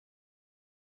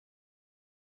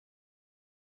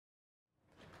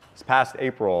This past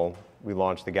April, we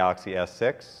launched the Galaxy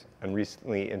S6 and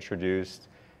recently introduced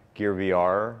Gear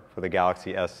VR for the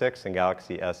Galaxy S6 and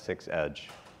Galaxy S6 Edge.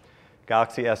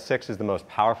 Galaxy S6 is the most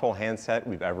powerful handset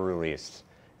we've ever released.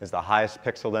 It's the highest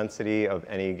pixel density of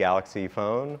any Galaxy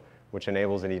phone, which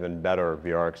enables an even better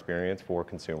VR experience for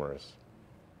consumers.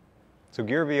 So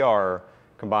Gear VR,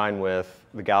 combined with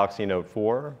the Galaxy Note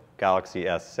 4, Galaxy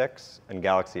S6, and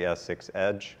Galaxy S6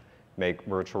 Edge, make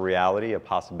virtual reality a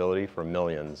possibility for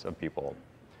millions of people.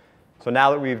 So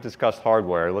now that we've discussed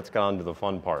hardware, let's get on to the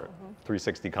fun part,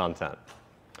 360 content.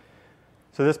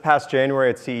 So this past January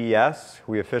at CES,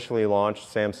 we officially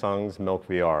launched Samsung's Milk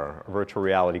VR, a virtual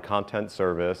reality content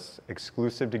service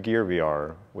exclusive to Gear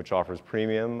VR, which offers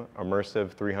premium,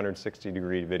 immersive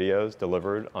 360-degree videos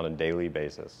delivered on a daily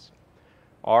basis.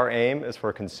 Our aim is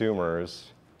for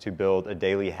consumers to build a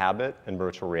daily habit in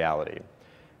virtual reality.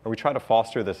 And we try to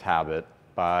foster this habit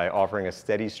by offering a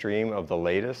steady stream of the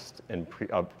latest in premium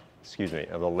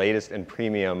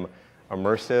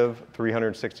immersive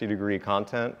 360-degree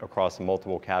content across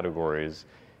multiple categories,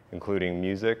 including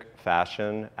music,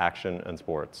 fashion, action, and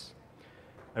sports.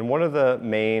 And one of the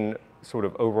main sort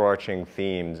of overarching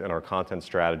themes in our content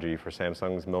strategy for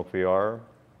Samsung's Milk VR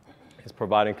is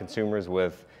providing consumers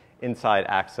with inside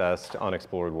access to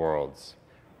unexplored worlds.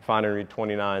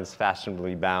 Refinery29's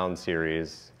Fashionably Bound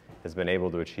series has been able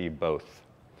to achieve both.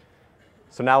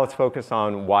 So now let's focus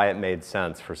on why it made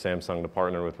sense for Samsung to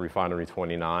partner with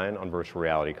Refinery29 on virtual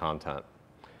reality content.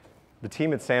 The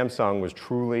team at Samsung was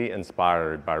truly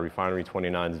inspired by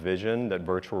Refinery29's vision that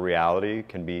virtual reality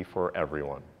can be for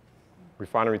everyone.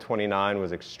 Refinery29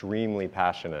 was extremely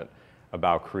passionate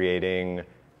about creating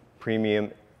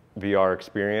premium VR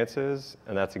experiences,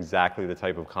 and that's exactly the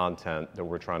type of content that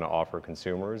we're trying to offer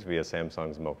consumers via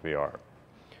Samsung's Milk VR.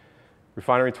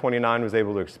 Refinery29 was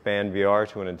able to expand VR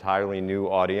to an entirely new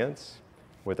audience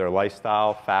with their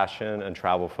lifestyle, fashion, and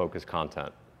travel-focused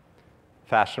content.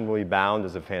 Fashionably Bound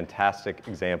is a fantastic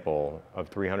example of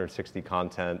 360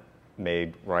 content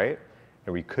made right,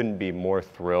 and we couldn't be more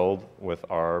thrilled with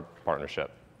our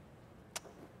partnership.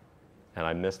 And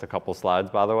I missed a couple slides,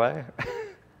 by the way.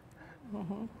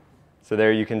 So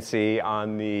there you can see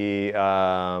on the,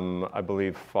 I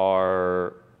believe,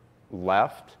 far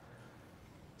left,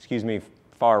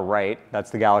 far right, that's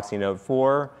the Galaxy Note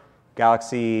 4.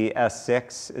 Galaxy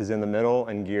S6 is in the middle,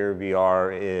 and Gear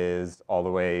VR is all the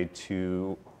way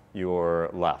to your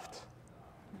left.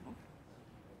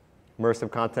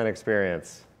 Immersive content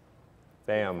experience.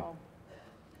 Bam. Beautiful.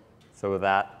 So with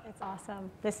that, it's awesome.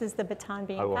 This is the baton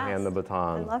being passed. I will hand the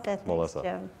baton. I love it. Melissa.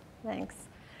 Thanks, Jim. Thanks.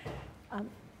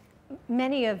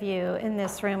 Many of you in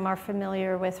this room are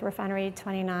familiar with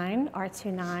Refinery29,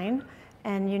 R29,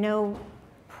 and you know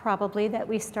probably that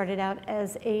we started out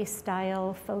as a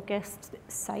style-focused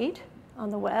site on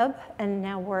the web, and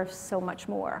now we're so much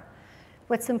more.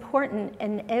 What's important,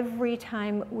 and every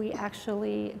time we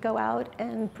actually go out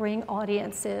and bring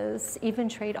audiences, even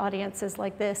trade audiences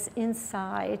like this,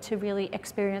 inside to really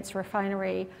experience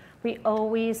Refinery, we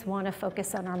always want to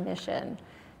focus on our mission.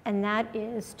 And that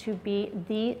is to be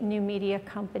the new media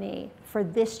company for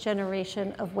this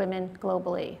generation of women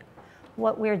globally.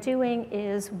 What we're doing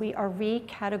is we are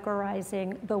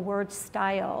recategorizing the word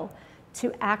style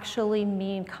to actually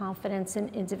mean confidence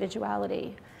and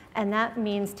individuality. And that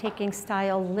means taking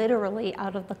style literally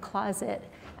out of the closet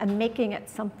and making it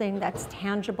something that's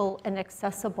tangible and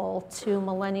accessible to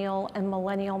millennial and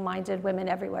millennial-minded women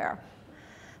everywhere.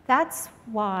 That's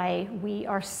why we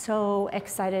are so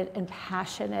excited and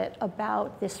passionate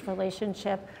about this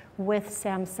relationship with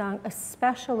Samsung,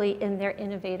 especially in their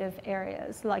innovative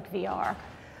areas like VR.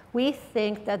 We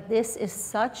think that this is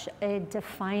such a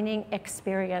defining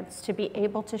experience to be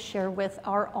able to share with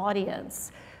our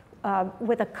audience,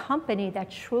 with a company that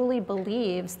truly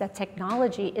believes that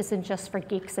technology isn't just for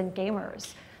geeks and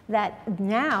gamers, that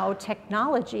now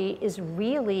technology is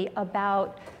really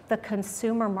about the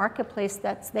consumer marketplace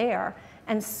that's there.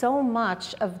 And so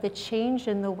much of the change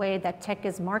in the way that tech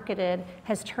is marketed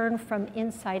has turned from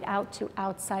inside out to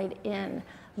outside in,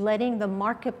 letting the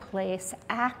marketplace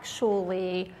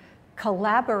actually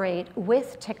collaborate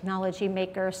with technology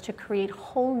makers to create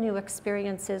whole new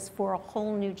experiences for a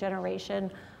whole new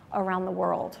generation around the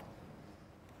world.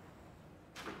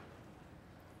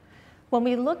 When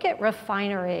we look at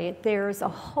Refinery, there's a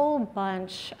whole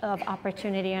bunch of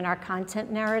opportunity in our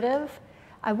content narrative.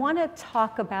 I want to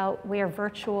talk about where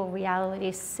virtual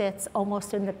reality sits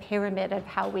almost in the pyramid of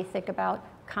how we think about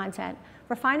content.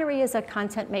 Refinery is a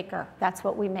content maker. That's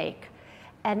what we make.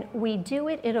 And we do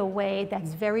it in a way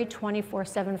that's very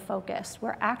 24/7 focused.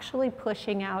 We're actually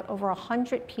pushing out over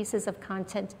 100 pieces of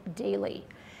content daily.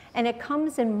 And it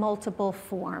comes in multiple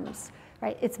forms,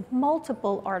 right? It's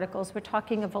multiple articles. We're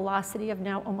talking a velocity of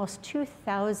now almost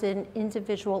 2,000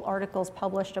 individual articles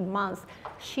published a month.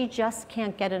 She just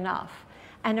can't get enough.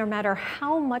 And no matter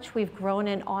how much we've grown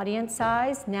in audience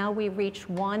size, now we reach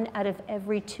 1 out of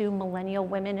every 2 millennial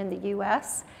women in the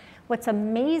US. What's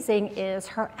amazing is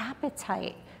her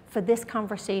appetite for this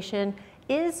conversation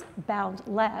is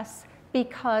boundless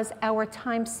because our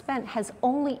time spent has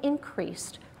only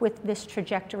increased with this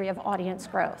trajectory of audience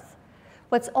growth.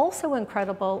 What's also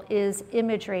incredible is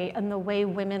imagery, and the way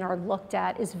women are looked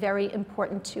at is very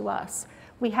important to us.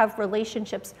 We have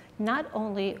relationships not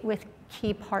only with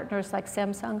key partners like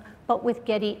Samsung, but with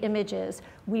Getty Images.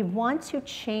 We want to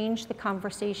change the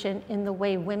conversation in the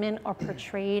way women are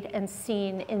portrayed and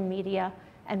seen in media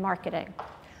and marketing.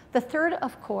 The third,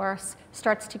 of course,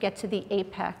 starts to get to the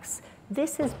apex.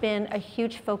 This has been a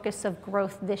huge focus of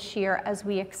growth this year as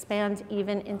we expand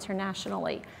even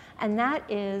internationally, and that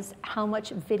is how much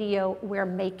video we're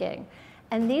making.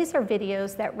 And these are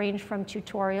videos that range from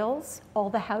tutorials, all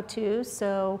the how-tos,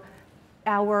 so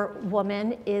our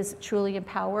woman is truly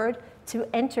empowered, to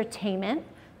entertainment,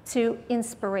 to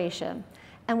inspiration.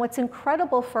 And what's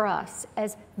incredible for us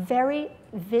as very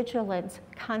vigilant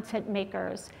content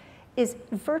makers is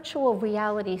virtual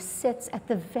reality sits at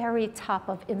the very top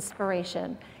of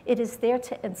inspiration. It is there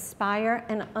to inspire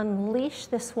and unleash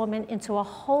this woman into a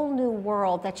whole new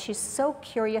world that she's so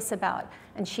curious about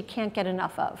and she can't get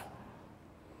enough of.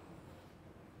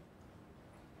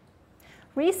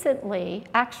 Recently,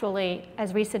 actually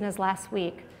as recent as last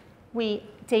week, we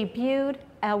debuted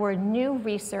our new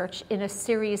research in a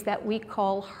series that we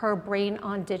call Her Brain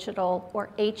on Digital, or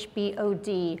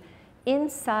HBOD,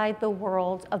 inside the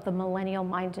world of the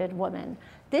millennial-minded woman.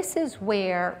 This is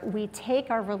where we take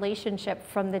our relationship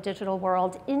from the digital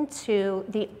world into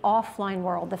the offline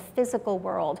world, the physical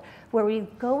world, where we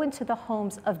go into the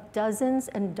homes of dozens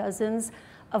and dozens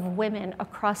of women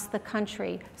across the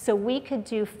country so we could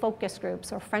do focus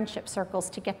groups or friendship circles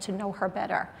to get to know her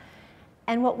better.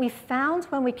 And what we found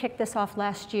when we kicked this off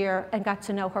last year and got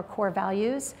to know her core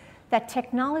values, that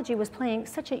technology was playing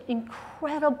such an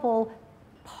incredible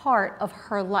part of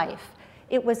her life.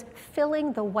 It was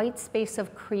filling the white space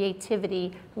of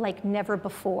creativity like never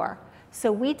before.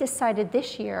 So we decided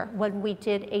this year, when we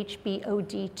did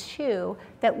HBOD2,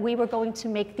 that we were going to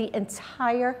make the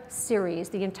entire series,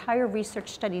 the entire research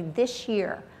study this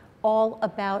year, all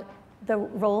about the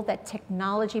role that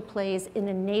technology plays in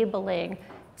enabling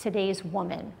today's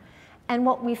woman. And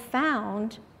what we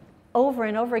found over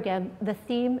and over again, the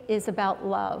theme is about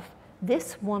love.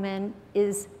 This woman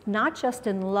is not just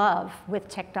in love with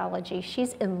technology,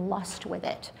 she's in lust with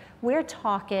it. We're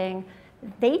talking,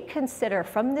 they consider,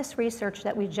 from this research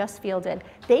that we just fielded,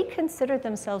 they consider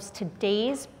themselves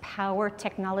today's power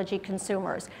technology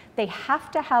consumers. They have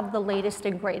to have the latest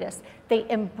and greatest. They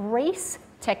embrace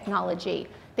technology.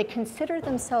 They consider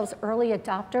themselves early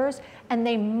adopters, and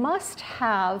they must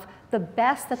have the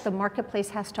best that the marketplace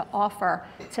has to offer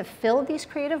to fill these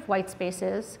creative white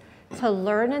spaces, to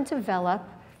learn and develop,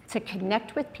 to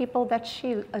connect with people that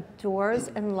she adores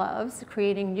and loves,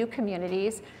 creating new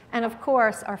communities, and of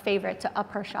course, our favorite, to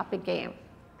up her shopping game.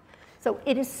 So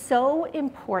it is so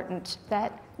important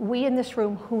that we in this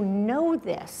room who know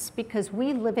this, because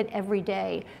we live it every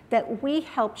day, that we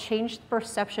help change the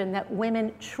perception that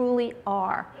women truly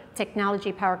are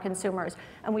technology power consumers.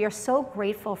 And we are so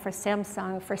grateful for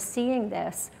Samsung for seeing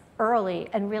this early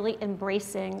and really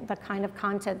embracing the kind of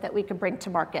content that we can bring to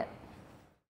market.